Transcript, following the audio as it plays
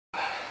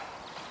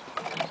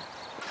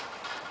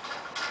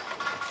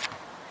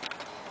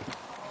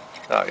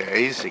Oh yeah,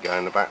 easy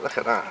going the back, look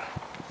at that.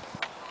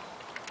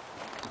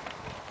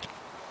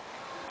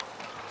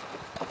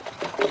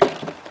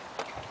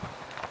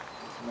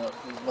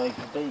 It's made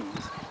for bees.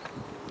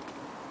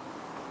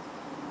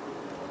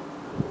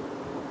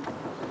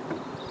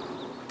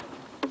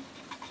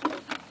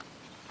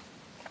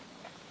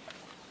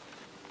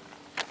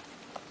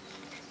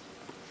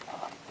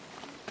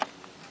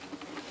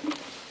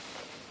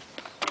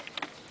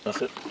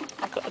 That's it.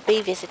 I've got a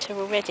bee visitor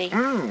already.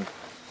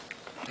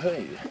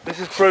 Hey. This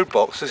is brood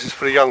box, this is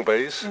for the young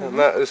bees, and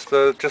that is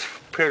just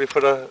purely for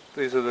the,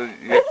 these are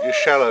your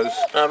shallows.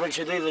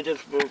 Richard, these are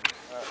just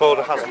For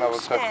the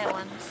husbands. Spare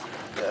ones.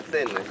 Yeah,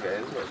 thin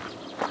again, isn't it?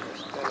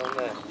 It's thin on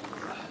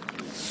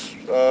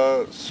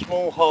there.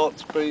 Small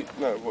hearts beat,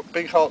 no,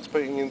 big hearts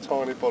beating in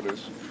tiny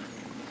bodies.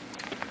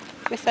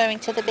 Referring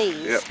to the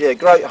bees? Yep. Yeah,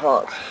 great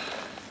hearts,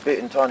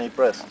 beating tiny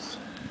breasts.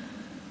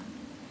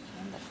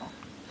 Wonderful.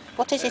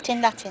 What is it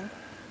in Latin?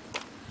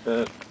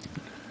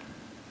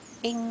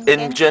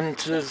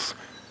 Ingentis,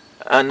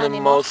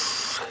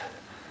 animos,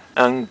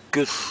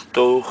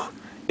 angusto,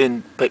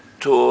 in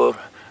pectore,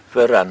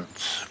 verant,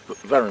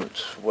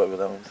 whatever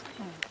that means.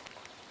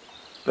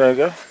 There you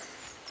go.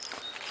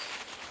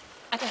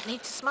 I don't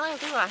need to smile,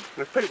 do I?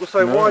 And if people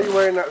say, why are you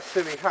wearing that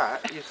silly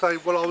hat? You say,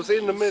 well, I was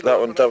in the middle. That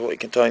one definitely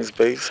contains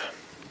bees.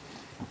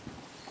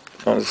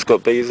 It's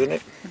got bees in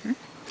it.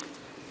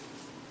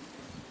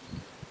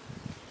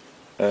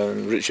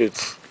 And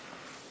Richard's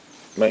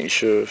making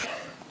sure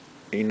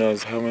he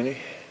knows how many.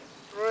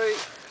 3,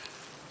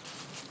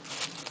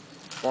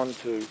 1,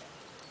 2,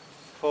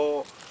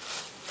 4.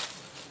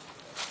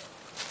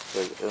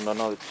 and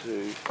another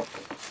 2,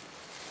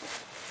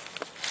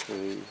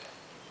 2.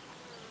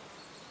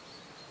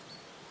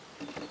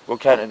 We'll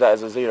count that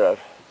as a 0.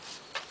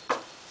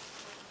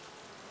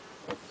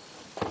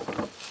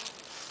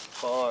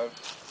 5.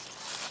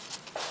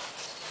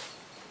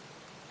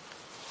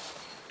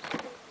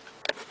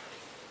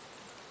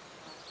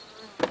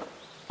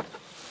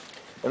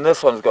 And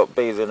this one's got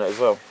bees in it as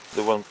well,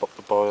 the one up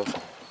the buyers.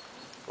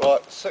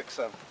 Right, 6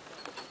 then.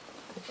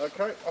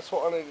 Okay, that's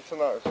what I needed to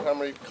know, how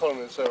many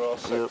colonies there are,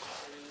 6. Yep.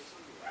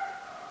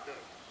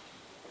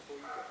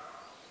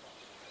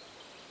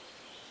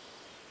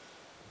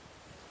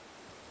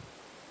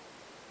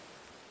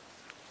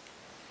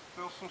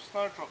 There's some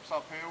snowdrops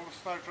up here, all the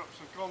snowdrops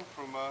have gone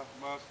from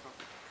Merstham.